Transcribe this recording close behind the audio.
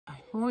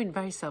Maureen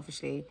very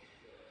selfishly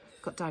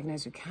got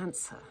diagnosed with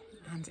cancer,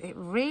 and it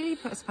really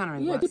put a spanner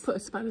in the works. Yeah, it did put a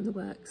spanner in the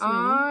works. Really.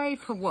 I,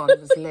 for one,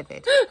 was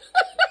livid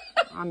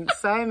on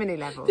so many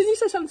levels. Didn't you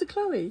say something to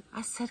Chloe?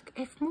 I said,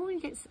 if Maureen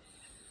gets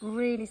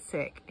really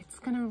sick, it's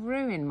going to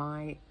ruin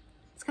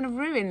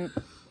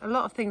a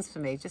lot of things for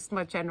me, just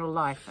my general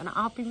life, and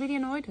I'll be really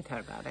annoyed with her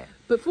about it.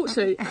 But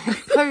fortunately...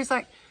 Chloe was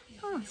like,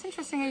 oh, it's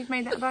interesting how you've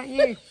made that about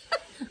you.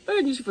 Very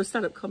unusual for a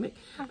stand-up comic.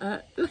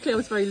 Luckily, I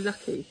was very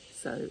lucky,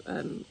 so,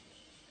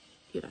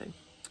 you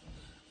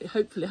know,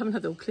 hopefully, I haven't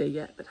had it all clear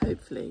yet, but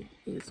hopefully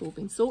it's all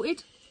been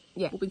sorted.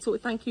 Yeah. All been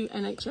sorted. Thank you,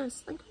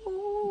 NHS. Thank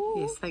you.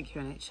 Yes, thank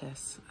you,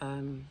 NHS.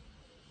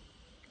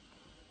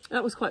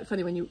 That was quite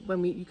funny when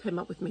you came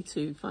up with me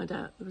to find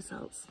out the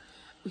results.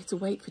 We had to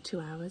wait for 2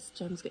 hours.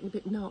 Jen was getting a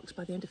bit narked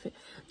by the end of it.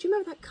 Do you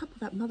remember that couple,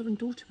 that mother and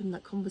daughter in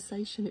that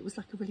conversation? It was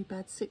like a really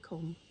bad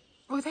sitcom.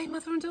 Were they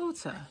mother and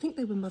daughter? I think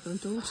they were mother and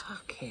daughter.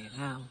 Fucking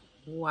hell.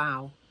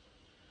 Wow.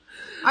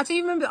 I didn't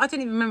even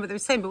remember what they were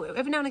saying, but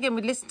every now and again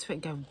we'd listen to it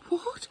and go,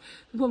 what?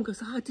 The woman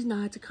goes, oh, I didn't know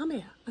I had to come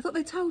here. I thought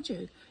they told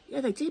you.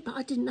 Yeah, they did, but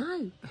I didn't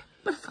know.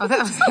 But, but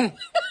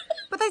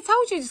they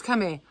told you to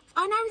come here.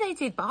 I know they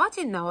did, but I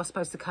didn't know I was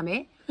supposed to come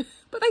here.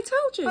 But they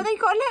told you. But they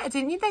got a letter,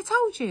 didn't you? They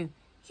told you.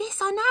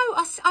 Yes, I know.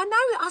 I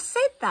know. I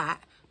said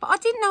that, but I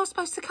didn't know I was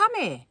supposed to come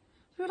here.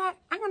 We were like,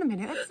 hang on a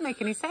minute, that doesn't make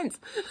any sense.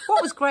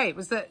 What was great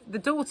was that the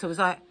daughter was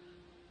like,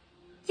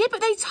 yeah, but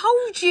they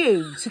told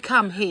you to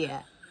come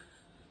here.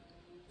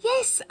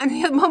 Yes. And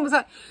the mum was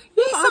like,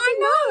 yes, I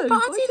know, but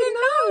I didn't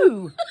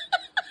know.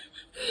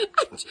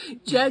 And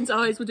Jen's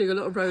eyes were doing a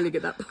lot of rolling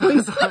at that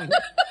point.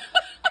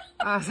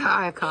 I was like,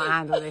 I can't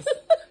handle this.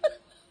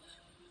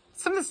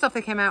 Some of the stuff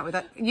they came out with,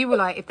 you were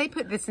like, if they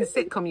put this in a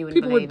sitcom, you wouldn't believe it.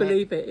 People wouldn't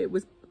believe it. It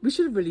was, we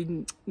should have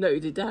really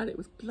noted it down. It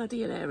was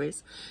bloody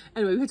hilarious.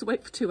 Anyway, we had to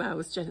wait for 2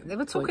 hours. Jen, they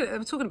were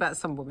talking about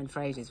some woman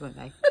for ages, weren't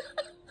they?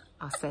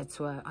 I said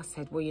to her,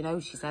 well, you know,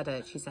 she's had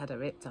her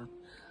hip done.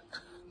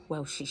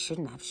 Well, she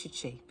shouldn't have, should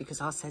she?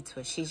 Because I said to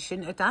her, she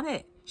shouldn't have done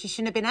it. She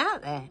shouldn't have been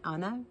out there. I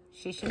know,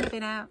 she shouldn't have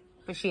been out,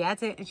 but she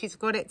had it and she's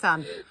got it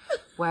done.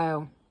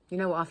 Well, you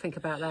know what I think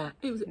about that?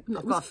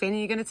 I've got a feeling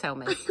you're going to tell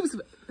me.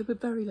 They were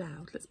very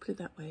loud, let's put it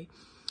that way.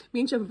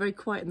 Me and Jen were very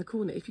quiet in the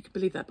corner, if you could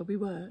believe that, but we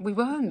weren't. We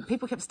weren't.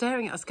 People kept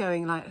staring at us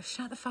going like,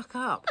 shut the fuck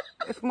up.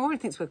 If Maureen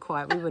thinks we're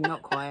quiet, we were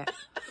not quiet.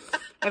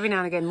 Every now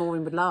and again,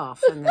 Maureen would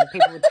laugh and then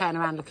people would turn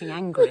around looking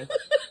angry.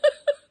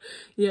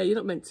 Yeah, you're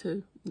not meant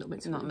to. Not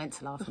meant to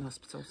laugh in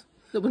hospitals.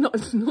 No, we're not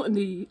in the... What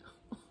do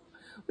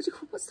you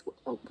call...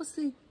 What's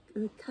the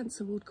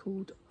cancer ward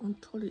called?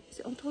 Ontology? Is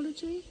it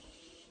ontology?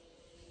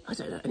 I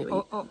don't know.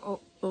 Anyway.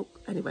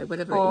 Anyway,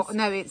 whatever it is.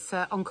 No, it's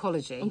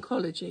oncology.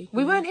 Oncology.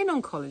 We weren't in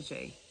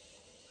oncology.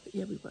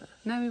 Yeah, we were.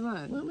 No, we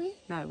weren't. Weren't we?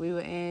 No, we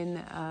were in...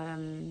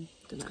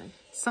 don't know.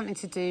 Something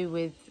to do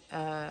with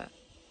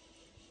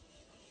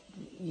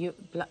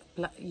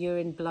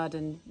urine, blood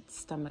and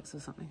stomachs or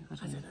something. I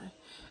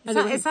don't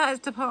know. Is that a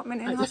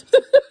department in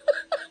hospital?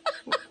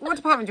 What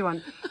department do you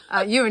want?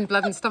 Urine,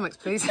 blood and stomachs,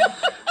 please.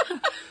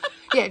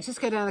 Yeah,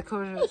 just go down the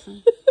corridor.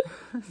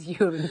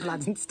 Urine,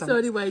 blood and stomachs. So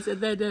anyways,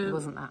 and then... it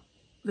wasn't that.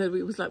 Then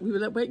we were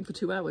like waiting for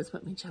 2 hours,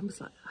 but me and Jan was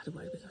like, I had a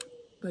word with her.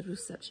 Word with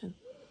reception.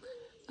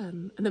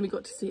 And then we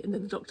got to see it, and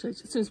then the doctor, as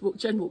soon as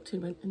Jen walked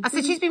in, went... I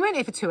said, she's been waiting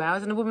here for 2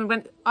 hours, and the woman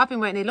went, I've been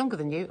waiting here longer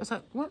than you. I was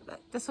like, what?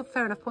 That's a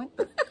fair enough point,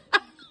 but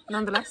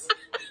nonetheless.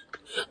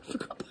 I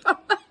forgot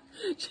about that.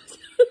 She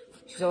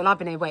said, well,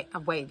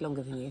 I've waited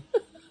longer than you.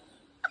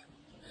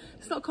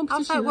 It's not a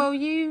competition. I was like, well,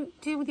 you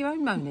deal with your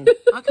own moaning.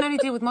 I can only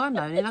deal with my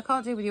moaning. I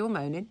can't deal with your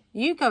moaning.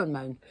 You go and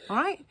moan, all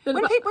right?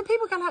 When people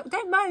go like,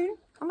 don't moan,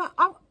 I'm like,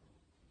 I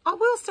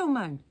will still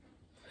moan.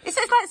 It's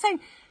like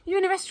saying, you're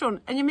in a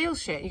restaurant and your meal's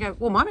shit. You go,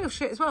 well, my meal's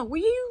shit as well.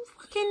 Will you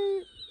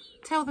fucking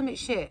tell them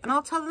it's shit? And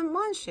I'll tell them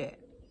mine's shit.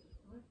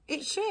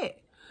 It's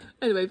shit.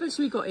 Anyway,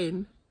 eventually we got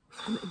in.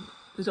 And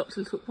the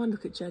doctor took one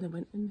look at Jen and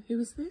went, and who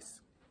is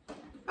this?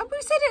 And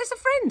we said it as a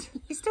friend.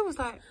 He still was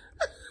like...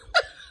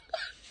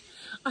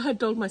 I had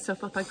dolled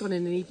myself up. I'd gone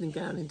in an evening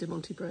gown in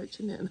Demonte brooch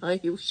and high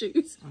heel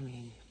shoes. I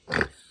mean,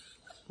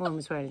 one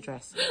was wearing a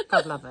dress.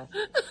 God love her.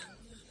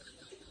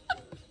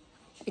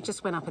 It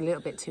just went up a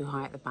little bit too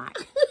high at the back.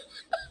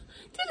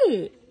 Did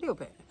it? A little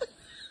bit.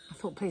 I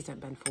thought, please don't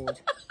bend forward.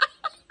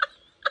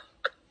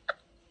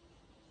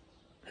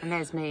 And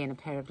there's me in a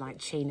pair of like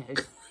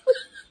chinos.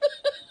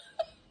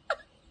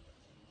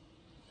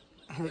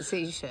 And a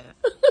t-shirt.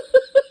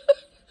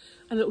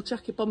 A little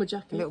jacket, bomber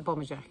jacket. A little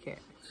bomber jacket.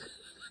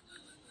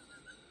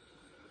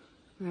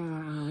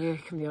 Oh, here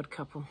come the odd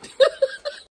couple.